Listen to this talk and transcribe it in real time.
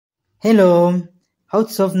Hello, how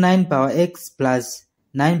to solve 9 power x plus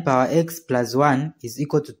 9 power x plus 1 is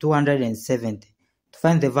equal to 270 to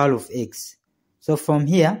find the value of x. So from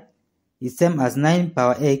here, it's same as 9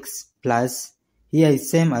 power x plus, here is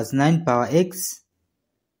same as 9 power x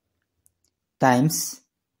times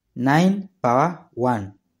 9 power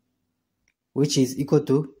 1, which is equal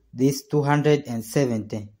to this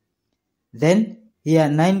 270. Then here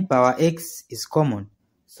 9 power x is common,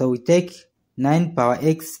 so we take 9 power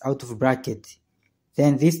x out of bracket.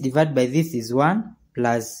 Then this divided by this is 1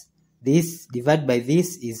 plus this divided by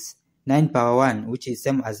this is 9 power 1, which is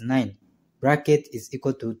same as 9. Bracket is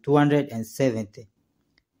equal to 270.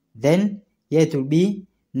 Then here it will be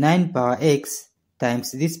 9 power x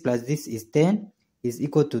times this plus this is 10 is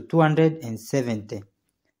equal to 270.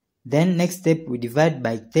 Then next step, we divide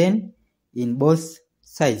by 10 in both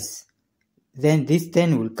sides. Then this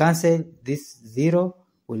 10 will cancel, this 0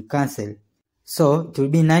 will cancel. So it will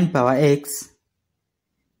be 9 power x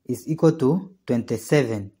is equal to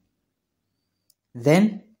 27.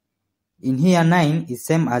 Then in here 9 is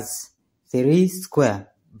same as 3 square,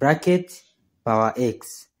 bracket power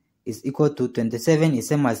x is equal to 27 is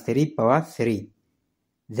same as 3 power 3.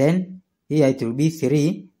 Then here it will be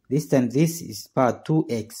 3, this time this is power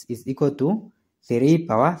 2x is equal to 3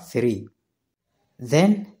 power 3.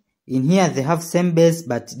 Then in here they have same base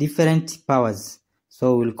but different powers.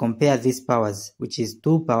 So we'll compare these powers, which is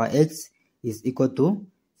 2 power x is equal to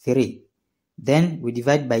 3. Then we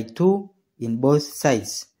divide by 2 in both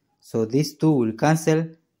sides. So this 2 will cancel.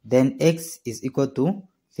 Then x is equal to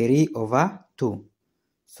 3 over 2.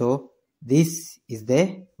 So this is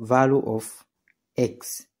the value of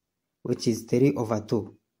x, which is 3 over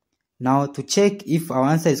 2. Now to check if our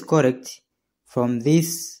answer is correct from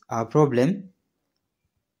this problem,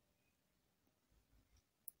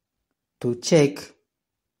 to check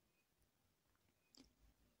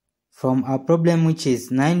from our problem, which is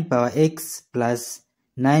 9 power x plus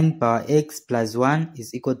 9 power x plus 1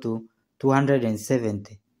 is equal to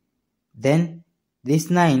 270. Then this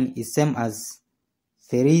 9 is same as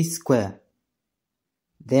 3 square.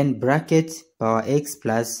 Then bracket power x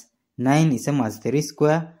plus 9 is same as 3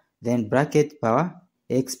 square. Then bracket power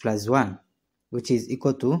x plus 1, which is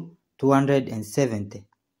equal to 270.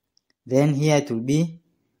 Then here it will be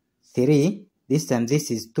 3. This time this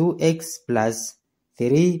is 2x plus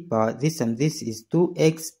 3 power, this time this is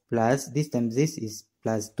 2x plus, this time this is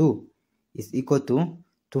plus 2 is equal to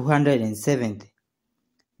 270.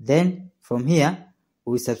 Then from here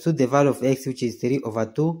we substitute the value of x, which is 3 over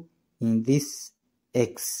 2 in this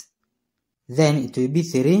x. Then it will be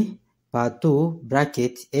 3 power 2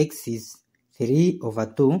 bracket x is 3 over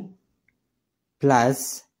 2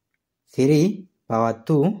 plus 3 power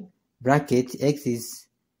 2 bracket x is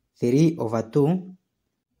 3 over 2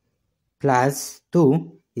 plus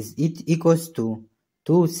 2 is it equals to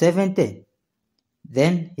 270.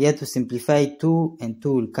 Then here to simplify, 2 and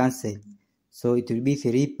 2 will cancel. So it will be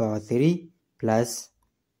 3 power 3 plus,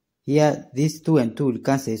 here this 2 and 2 will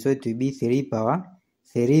cancel. So it will be 3 power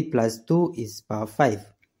 3 plus 2 is power 5.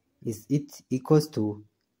 Is it equals to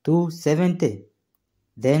 270.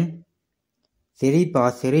 Then 3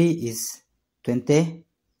 power 3 is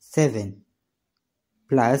 27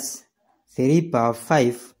 plus 3 power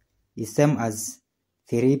 5 is same as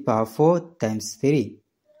 3 power 4 times 3.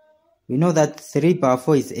 We know that 3 power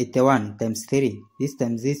 4 is 81 times 3. This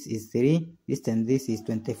times this is 3. This time this is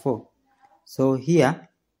 24. So here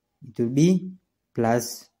it will be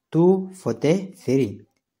plus 243,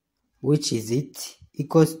 which is it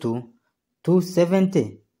equals to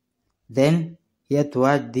 270. Then here to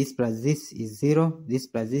add this plus this is 0. This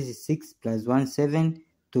plus this is 6 plus 1, 7,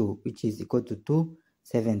 2, which is equal to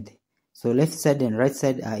 270. So left side and right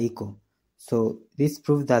side are equal. So this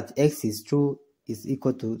proves that x is true, is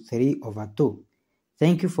equal to 3 over 2.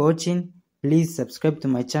 Thank you for watching. Please subscribe to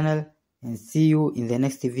my channel and see you in the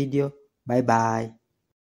next video. Bye bye.